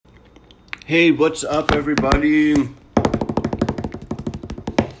Hey, what's up, everybody?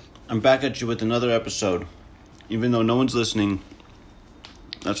 I'm back at you with another episode. Even though no one's listening,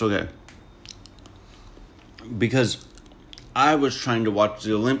 that's okay. Because I was trying to watch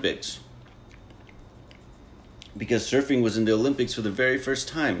the Olympics. Because surfing was in the Olympics for the very first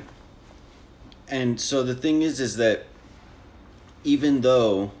time. And so the thing is that even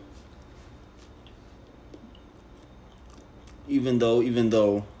though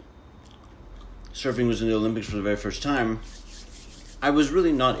surfing was in the Olympics for the very first time, I was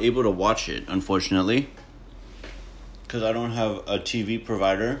really not able to watch it, unfortunately, because I don't have a TV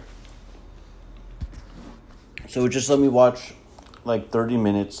provider. So it just let me watch like 30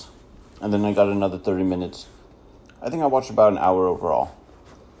 minutes, and then I got another 30 minutes. I think I watched about an hour overall,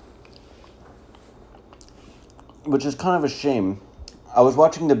 which is kind of a shame. I was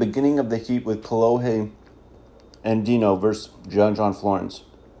watching the beginning of the heat with Kolohe Andino versus John Florence.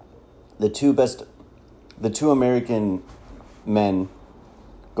 The two American men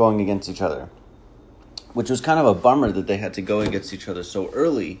going against each other, which was kind of a bummer that they had to go against each other so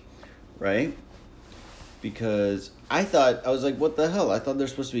early, right? Because I was like, what the hell? I thought they're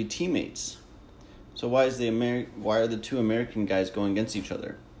supposed to be teammates. So why are the two American guys going against each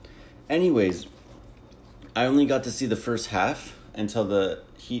other? Anyways, I only got to see the first half until the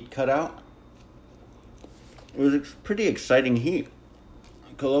heat cut out. It was a pretty exciting heat.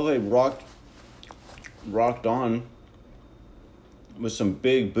 Kolohe rocked on with some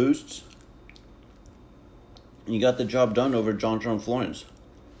big boosts. You got the job done over John Florence.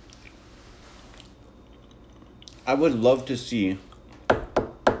 I would love to see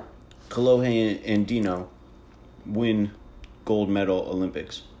Kolohe Andino win gold medal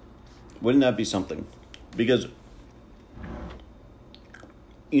Olympics. Wouldn't that be something? Because,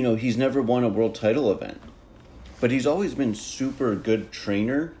 he's never won a world title event. But he's always been super good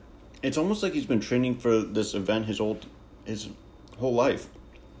trainer. It's almost like he's been training for this event his whole life.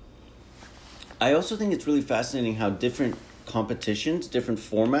 I also think it's really fascinating how different competitions, different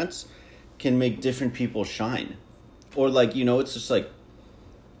formats can make different people shine. Or it's just like,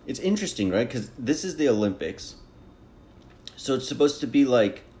 it's interesting, right? Because this is the Olympics. So it's supposed to be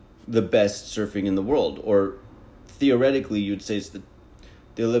like the best surfing in the world. Or theoretically, you'd say it's the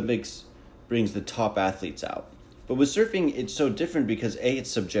Olympics brings the top athletes out. But with surfing, it's so different because A,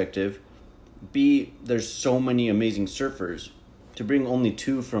 it's subjective. B, there's so many amazing surfers. To bring only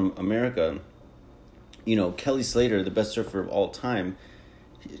two from America, Kelly Slater, the best surfer of all time.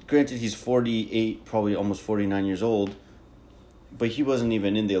 Granted, he's 48, probably almost 49 years old, but he wasn't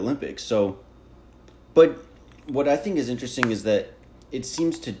even in the Olympics. But what I think is interesting is that it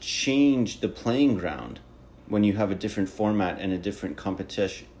seems to change the playing ground when you have a different format and a different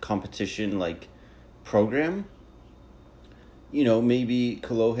competition like program. Maybe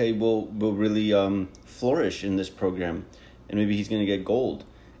Kolohe will really flourish in this program, and maybe he's going to get gold.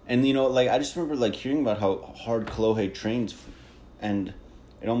 And, I just remember, hearing about how hard Kolohe trains, and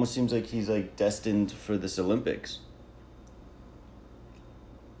it almost seems like he's, destined for this Olympics.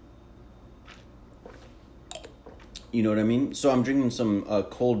 You know what I mean? So I'm drinking some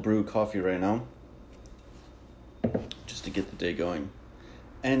cold brew coffee right now, just to get the day going.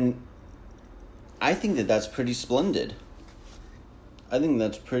 And I think that that's pretty splendid. I think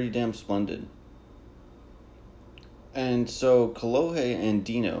that's pretty damn splendid. And so Kolohe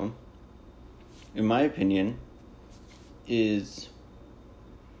Andino, in my opinion, is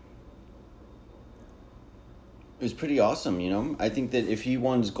pretty awesome, I think that if he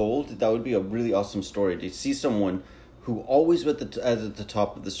won gold, that would be a really awesome story. To see someone who always was at the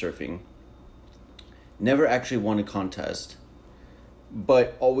top of the surfing, never actually won a contest,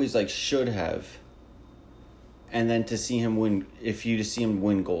 but always should have. And then to see him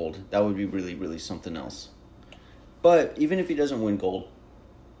win gold, that would be really, really something else. But even if he doesn't win gold,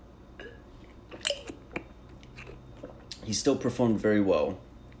 he still performed very well.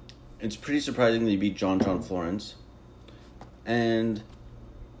 It's pretty surprising that he beat John Florence. And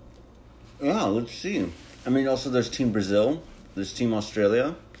yeah, let's see. Also there's Team Brazil, there's Team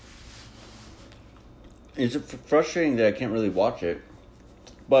Australia. It's frustrating that I can't really watch it,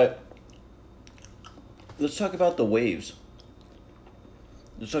 but let's talk about the waves.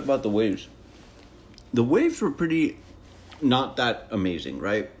 The waves were pretty not that amazing,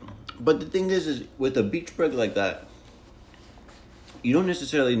 right? But the thing is with a beach break like that, you don't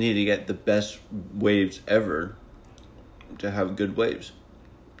necessarily need to get the best waves ever to have good waves.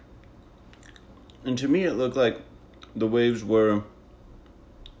 And to me, it looked like the waves were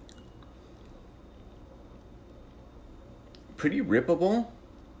pretty rippable.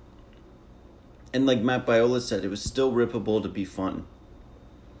 And like Matt Biola said, it was still rippable to be fun.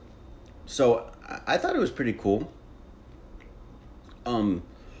 So I thought it was pretty cool.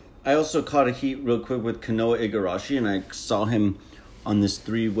 I also caught a heat real quick with Kanoa Igarashi, and I saw him on this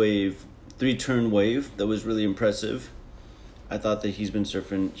three-turn wave that was really impressive. I thought that he was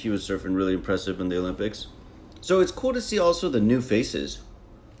surfing really impressive in the Olympics. So it's cool to see also the new faces.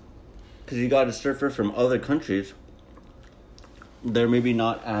 Because you got a surfer from other countries. They're maybe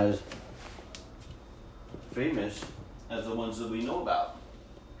not as famous as the ones that we know about.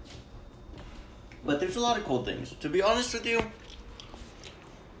 But there's a lot of cool things. To be honest with you,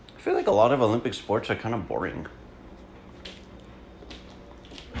 I feel like a lot of Olympic sports are kind of boring.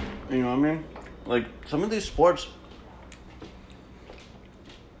 You know what I mean? Like, some of these sports,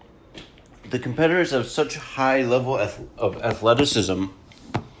 the competitors have such high level of athleticism,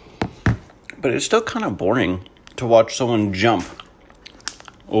 but it's still kind of boring to watch someone jump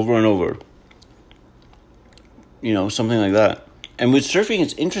over and over. You know, something like that. And with surfing,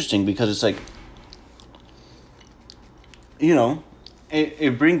 it's interesting because it's like, you know,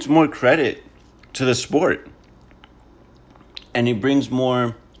 it brings more credit to the sport. And it brings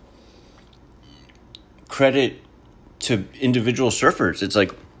more credit to individual surfers. It's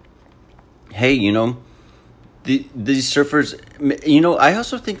like, hey, you know, these surfers, you know, I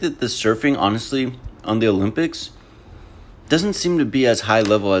also think that the surfing, honestly, on the Olympics doesn't seem to be as high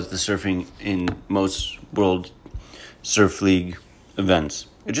level as the surfing in most World Surf League events.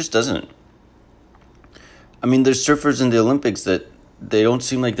 It just doesn't. I mean, there's surfers in the Olympics that they don't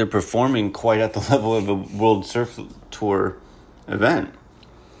seem like they're performing quite at the level of a World Surf Tour event.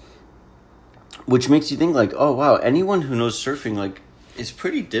 Which makes you think like, oh wow, anyone who knows surfing, like, is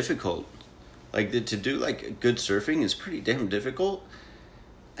pretty difficult. Like, to do like good surfing is pretty damn difficult.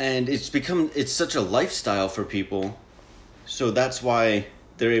 And it's such a lifestyle for people. So that's why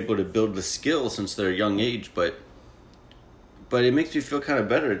they're able to build the skill since they're a young age, but it makes me feel kind of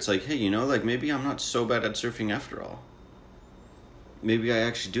better. It's like, hey, you know, like, maybe I'm not so bad at surfing after all. Maybe I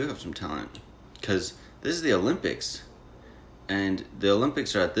actually do have some talent. Because this is the Olympics. And the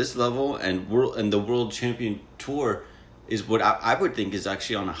Olympics are at this level, and the World Champion Tour is what I would think is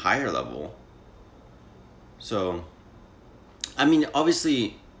actually on a higher level. So, I mean,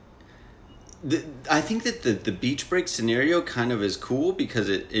 obviously, I think that the beach break scenario kind of is cool because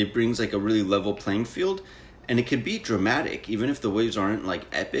it brings like a really level playing field. And it could be dramatic, even if the waves aren't like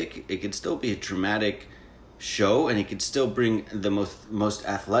epic. It could still be a dramatic show, and it could still bring the most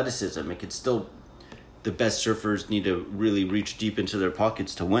athleticism. It could still, the best surfers need to really reach deep into their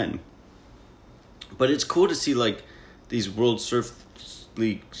pockets to win. But it's cool to see like these World Surf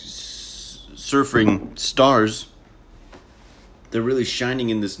League surfing stars. They're really shining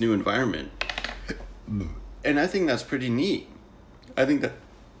in this new environment, and I think that's pretty neat. I think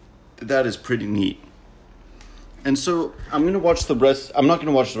that is pretty neat. And so I'm going to watch the rest. I'm not going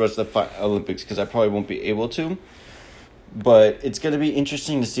to watch the rest of the Olympics because I probably won't be able to. But it's going to be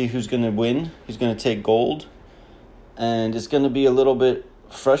interesting to see who's going to win, who's going to take gold. And it's going to be a little bit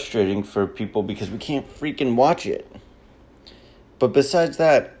frustrating for people because we can't freaking watch it. But besides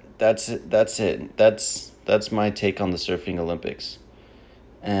that, that's it. That's my take on the surfing Olympics.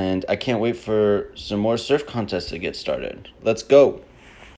 And I can't wait for some more surf contests to get started. Let's go.